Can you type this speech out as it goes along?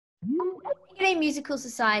Engadine Musical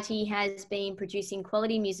Society has been producing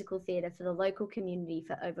quality musical theatre for the local community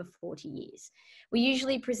for over 40 years. We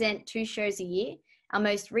usually present 2 shows a year. Our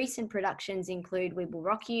most recent productions include We Will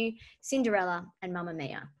Rock You, Cinderella and Mamma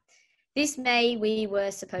Mia. This May we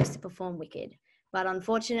were supposed to perform Wicked, but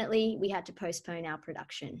unfortunately we had to postpone our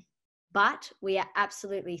production. But we are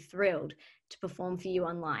absolutely thrilled to perform for you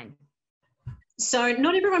online. So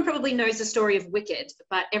not everyone probably knows the story of Wicked,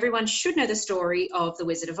 but everyone should know the story of The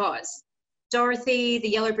Wizard of Oz. Dorothy, the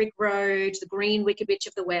Yellow Brick Road, the Green Wicked Witch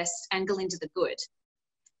of the West, and Glinda the Good.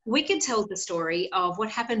 Wicked tells the story of what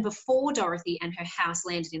happened before Dorothy and her house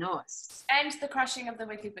landed in Oz. And the crushing of the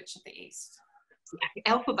Wicked Witch of the East.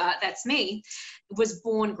 Yeah, Elphaba, that's me, was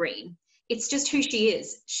born green. It's just who she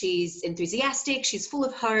is. She's enthusiastic, she's full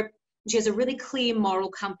of hope, and she has a really clear moral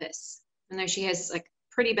compass, even though she has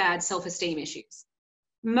pretty bad self-esteem issues.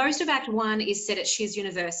 Most of Act 1 is set at Shiz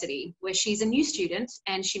University, where she's a new student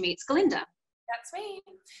and she meets Glinda. That's me.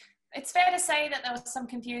 It's fair to say that there was some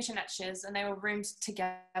confusion at Shiz and they were roomed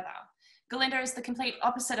together. Glinda is the complete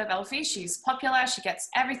opposite of Elfie. She's popular, she gets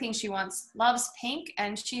everything she wants, loves pink,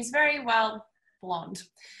 and she's very, well, blonde.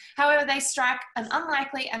 However, they strike an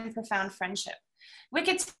unlikely and profound friendship.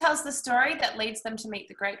 Wicked tells the story that leads them to meet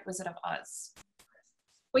the Great Wizard of Oz.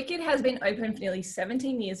 Wicked has been open for nearly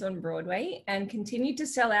 17 years on Broadway and continued to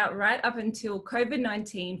sell out right up until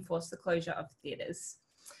COVID-19 forced the closure of theatres.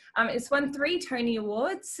 It's won 3 Tony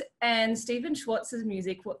Awards, and Stephen Schwartz's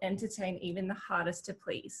music will entertain even the hardest to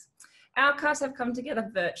please. Our cast have come together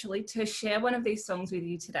virtually to share one of these songs with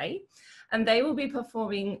you today, and they will be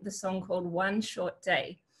performing the song called One Short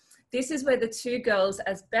Day. This is where the 2 girls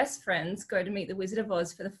as best friends go to meet the Wizard of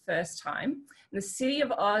Oz for the first time. The city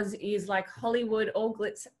of Oz is like Hollywood, all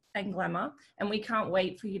glitz and glamour, and we can't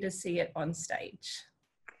wait for you to see it on stage.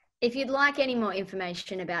 If you'd like any more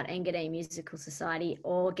information about Engadine Musical Society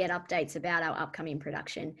or get updates about our upcoming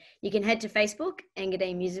production, you can head to Facebook,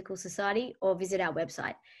 Engadine Musical Society, or visit our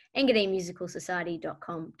website,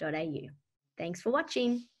 engadinemusicalsociety.com.au. Thanks for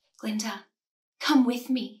watching. Glinda, come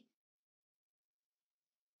with me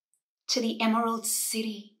to the Emerald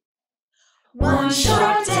City. One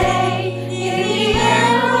short day in the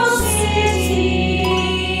Emerald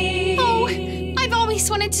City. Oh, I've always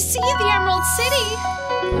wanted to see the Emerald City.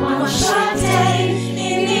 One short day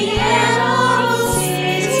in the Emerald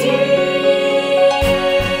City.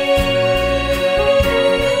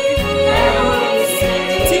 Emerald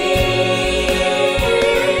City.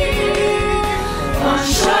 One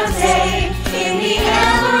short day in the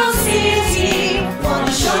Emerald City.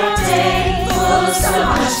 One short day full of so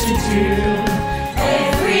much to do.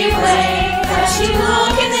 Every way that you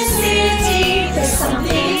look in the city, there's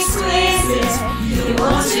something exquisite you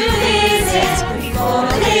want to visit before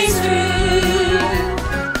the day's through.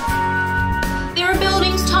 There are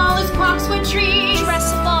buildings tall as boxwood trees,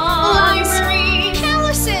 dress lawns, library,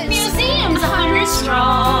 palaces, museums 100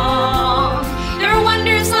 strong. There are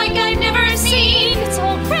wonders like I've never seen. It's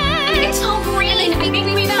all red, it's all green. I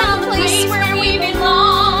think we found the place where we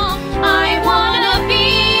belong. I wanna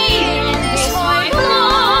be in this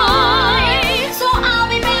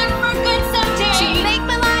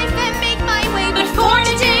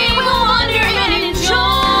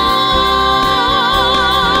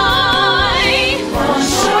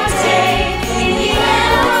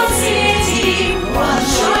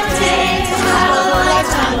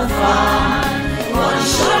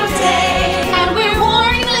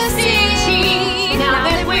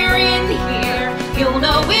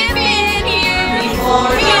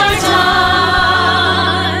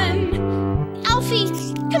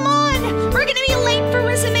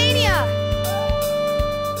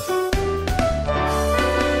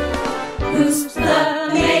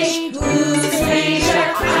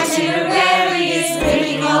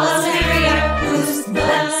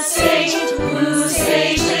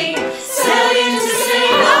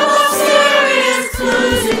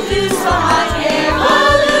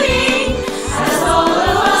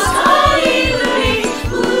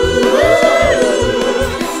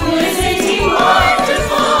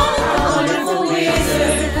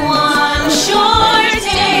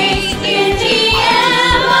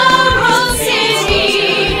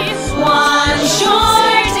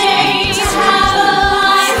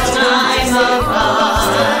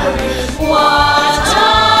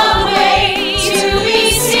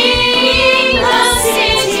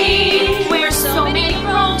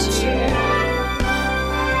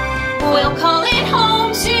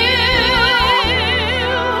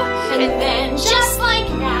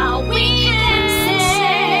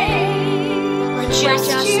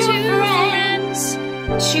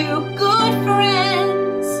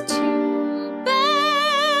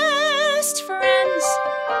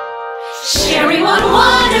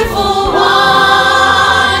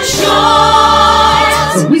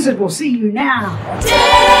Jesus will see you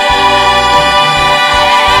now.